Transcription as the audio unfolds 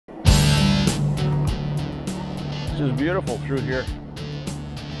is beautiful through here.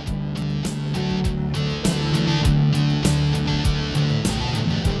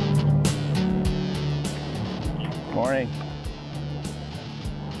 Morning.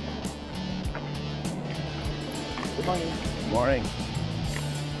 Good morning. Morning.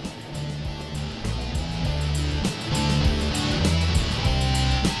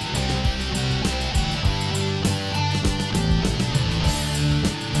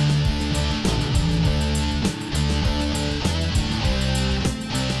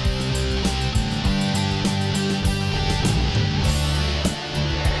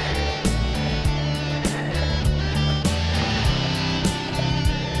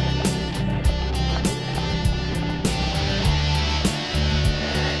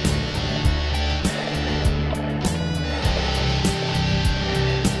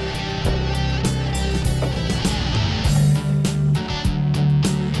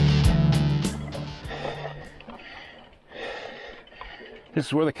 This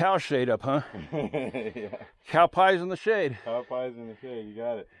is where the cows shade up, huh? Yeah. Cow pies in the shade. Cow pies in the shade, you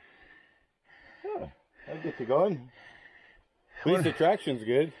got it. Yeah, that'll get you going. At least the traction's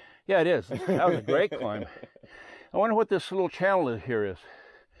good. Yeah, it is. That was a great climb. I wonder what this little channel here is.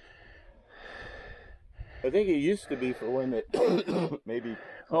 I think it used to be for when it maybe.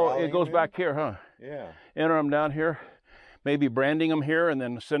 Oh, it goes back here, huh? Yeah. Enter them down here, maybe branding them here, and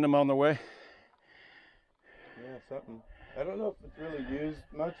then send them on their way. Yeah, something. I don't know if it's really used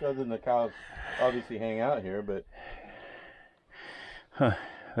much other than the cows obviously hang out here, but. Huh.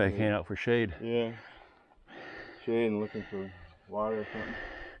 They came out for shade. Yeah. Shade and looking for water or something.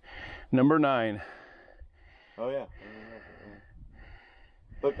 Number 9. Oh, yeah.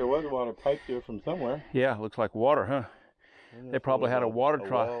 Look, there was a water pipe here from somewhere. Yeah, looks like water, huh? They probably had a water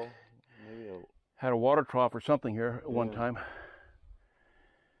trough. Well, maybe had a water trough or something here at one time.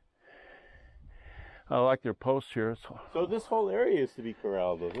 I like their posts here. So this whole area used to be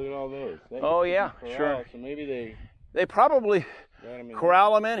corralled, though. Look at all those. Oh, yeah, sure. So maybe they probably them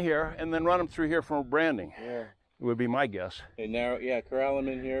corral them in here and then run them through here for branding. Yeah. It would be my guess. They corral them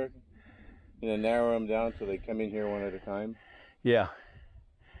in here and then narrow them down so they come in here one at a time. Yeah.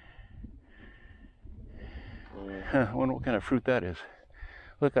 Huh, I wonder what kind of fruit that is.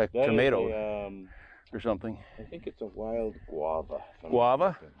 Look like that tomato or something. I think it's a wild guava.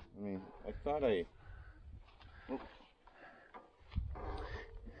 Guava? I mean, I thought I...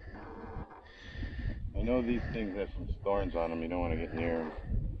 I know these things have some thorns on them. You don't want to get near them.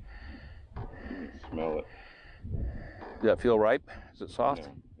 You can smell it. Does that feel ripe? Is it soft?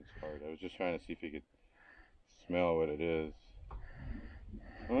 No, it's hard. I was just trying to see if you could smell what it is.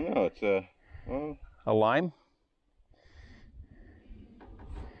 Oh no, it's a lime?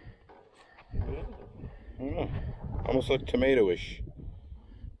 I don't know. Almost like tomato-ish.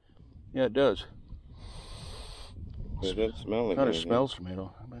 Yeah, it does. It doesn't smell like Kind it. of smells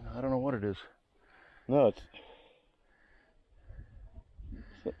tomato. I mean, I don't know what it is. No,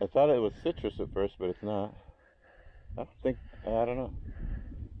 I thought it was citrus at first, but it's not. I don't know.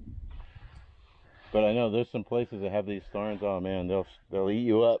 But I know there's some places that have these thorns. Oh man, they'll eat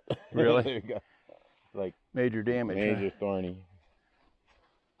you up. Really? There you go. Like major damage. Major thorny.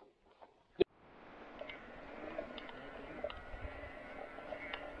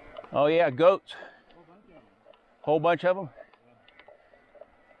 Oh yeah, goats. Whole bunch of them.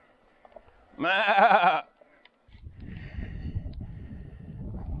 Ma.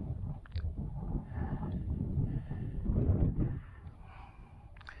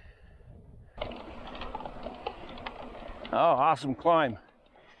 Oh, awesome climb.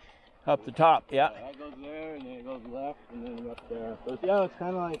 Up the top, yeah. That goes there, and then it goes left, and then up there. So yeah, it's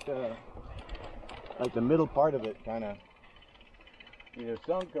kind of like the middle part of it, kind of either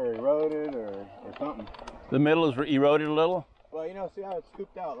sunk or eroded or something. The middle is eroded a little? Well, you know, see how it's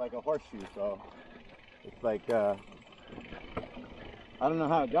scooped out like a horseshoe, so it's like, I don't know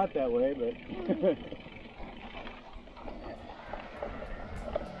how it got that way, but...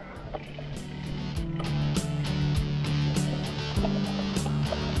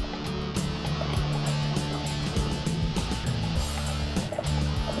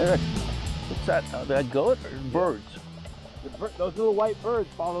 What's that? That goat or birds? Those little white birds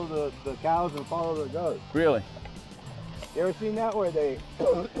follow the cows and follow the goats. Really? You ever seen that where they,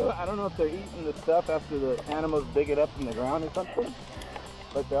 I don't know if they're eating the stuff after the animals dig it up from the ground or something,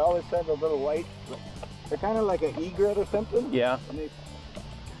 but they always have a little white, they're kind of like an egret or something. Yeah. And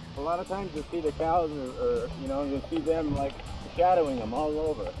a lot of times you see the cows or you know, you'll see them like shadowing them all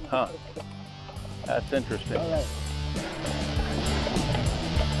over. Huh. That's interesting. All right.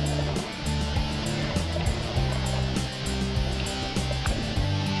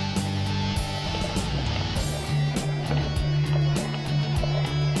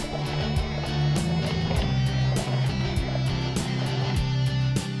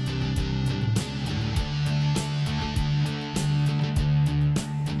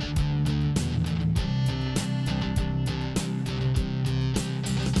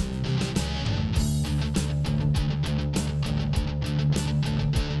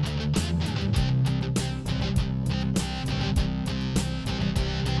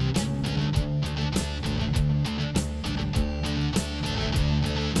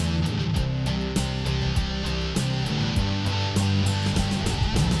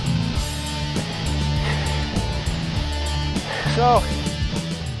 So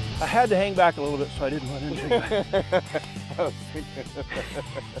I had to hang back a little bit so I didn't run into you. I was thinking.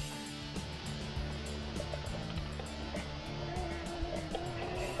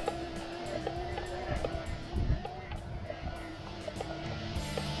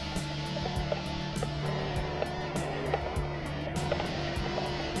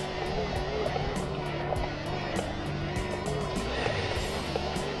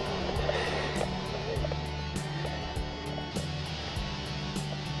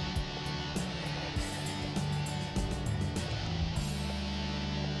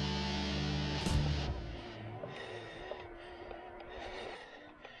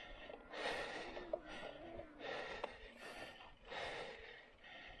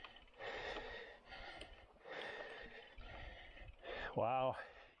 Wow,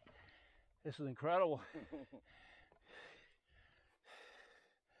 this is incredible.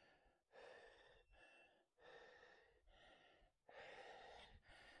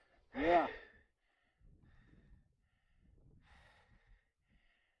 Yeah.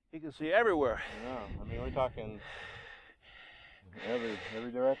 You can see everywhere. Yeah, I mean, we're talking every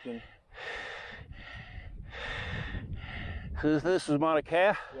direction. So this is Mauna Kea.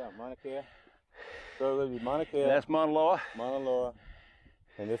 Yeah, Mauna Kea. So there'll be Mauna Kea. That's Mauna Loa. Mauna Loa,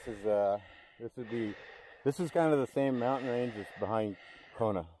 and this is kind of the same mountain range that's behind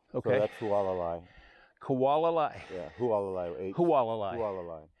Kona. Okay. So that's Hualalai. Kualalai. Yeah, Hualalai. Hualalai.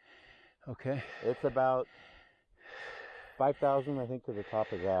 Hualalai. Okay. It's about 5,000, I think, to the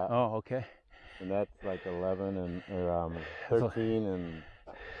top of that. Oh, okay. And that's like 11 and 13 and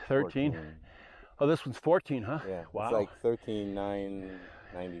 13. 14. Oh, this one's 14, huh? Yeah. Wow. It's like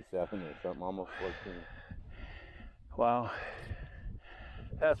 13,997 or something, almost 14. Wow.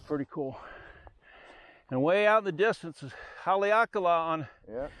 That's pretty cool. And way out in the distance is Haleakala on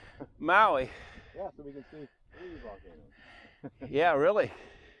Maui. Yeah, so we can see 3 volcanoes. Yeah, really.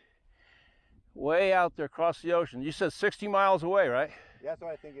 Way out there across the ocean. You said 60 miles away, right? Yeah, that's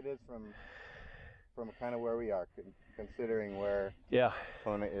what I think it is from kind of where we are, considering where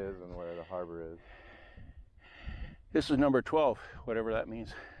Kona is and where the harbor is. This is number 12, whatever that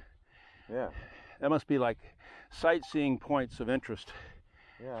means. Yeah. That must be like sightseeing points of interest.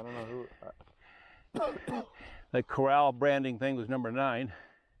 Yeah, I don't know who. The corral branding thing was number 9.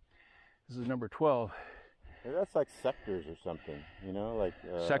 This is number 12. Maybe that's like sectors or something, you know, like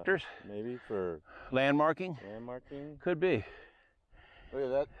sectors? Maybe for landmarking? Landmarking? Could be. Look at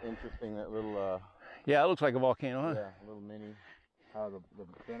that, interesting, that little yeah, it looks like a volcano, huh? Yeah, a little mini, how the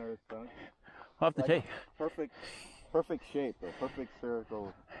center is sunk. I'll have to take perfect shape, a perfect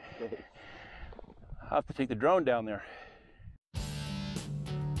spherical shape. I'll have to take the drone down there.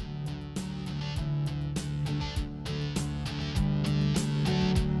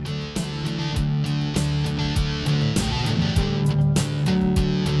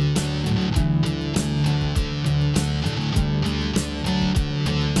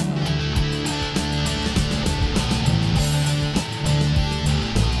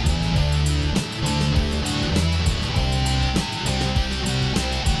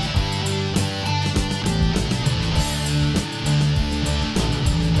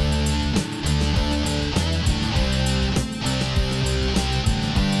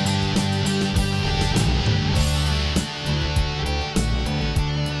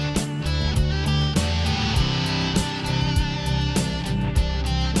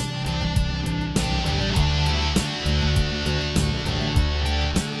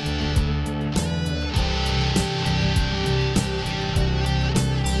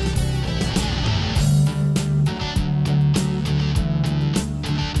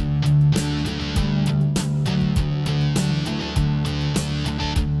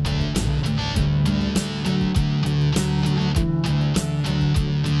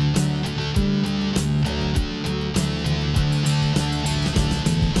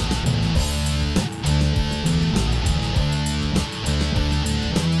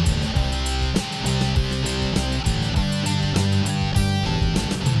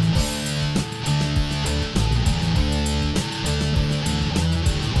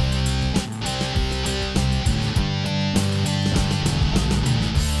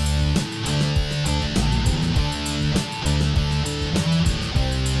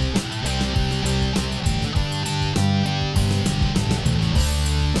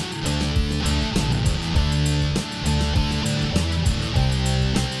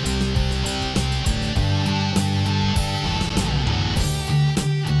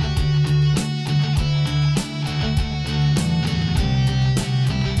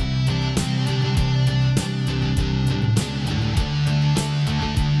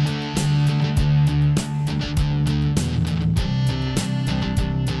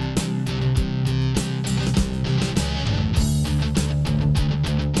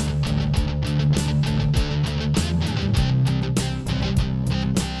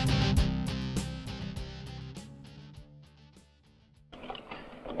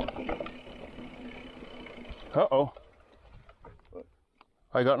 Uh-oh.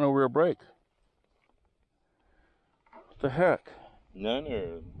 I got no rear brake. What the heck? None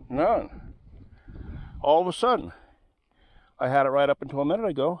or? None. All of a sudden. I had it right up until a minute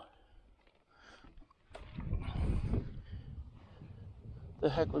ago. The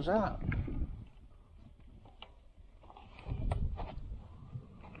heck was that?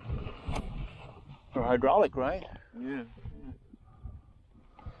 Or hydraulic, right? Yeah.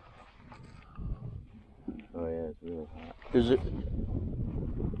 Oh yeah, it's really hot. Is it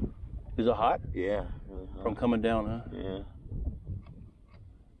hot? Yeah, really hot. From coming down, huh? Yeah.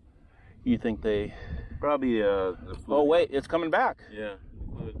 You think they... Probably the fluid. Oh wait, it's coming back. Yeah, the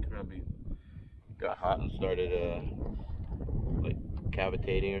fluid probably got hot and started like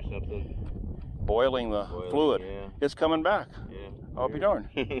cavitating or something. Boiling the fluid. Yeah. It's coming back. Yeah. I'll be darned.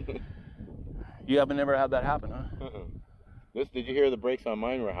 You haven't never had that happen, huh? Did you hear the brakes on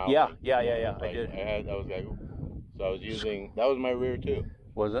mine were howling? Yeah. Like, I did. I was like, so I was using, that was my rear too.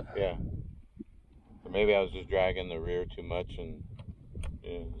 Was it? Yeah. So maybe I was just dragging the rear too much, and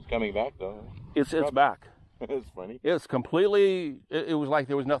yeah, it's coming back though. It's back. It's funny. It's completely, it was like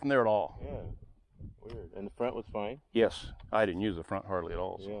there was nothing there at all. Yeah. Weird. And the front was fine? Yes. I didn't use the front hardly at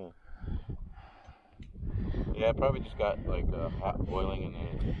all. So. Yeah. Yeah, it probably just got like hot boiling and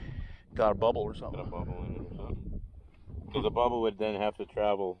then got a bubble or something. Got a bubble in it or something. Because the bubble would then have to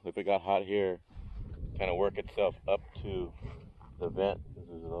travel, if it got hot here, kind of work itself up to the vent. This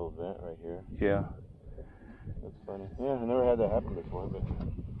is a little vent right here. Yeah. That's funny. Yeah, I never had that happen before, but...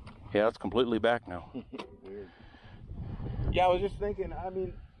 Yeah, it's completely back now. Weird. Yeah, I was just thinking, I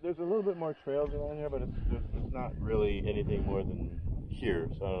mean, there's a little bit more trails around here, but it's not really anything more than here.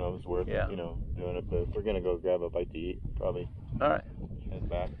 So I don't know if it's worth, you know, doing it. But if we're going to go grab a bite to eat, probably. All right. Head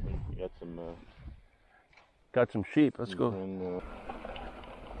back. We got some... got some sheep. Let's go. And,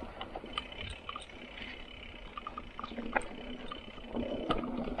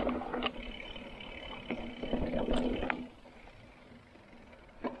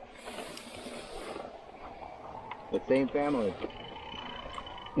 the same family.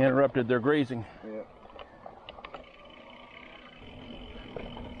 Interrupted their grazing. Yeah.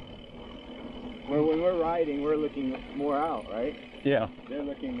 Well, when we're riding, we're looking more out, right? Yeah. They're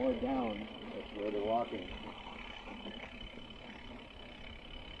looking more down. That's where they're walking.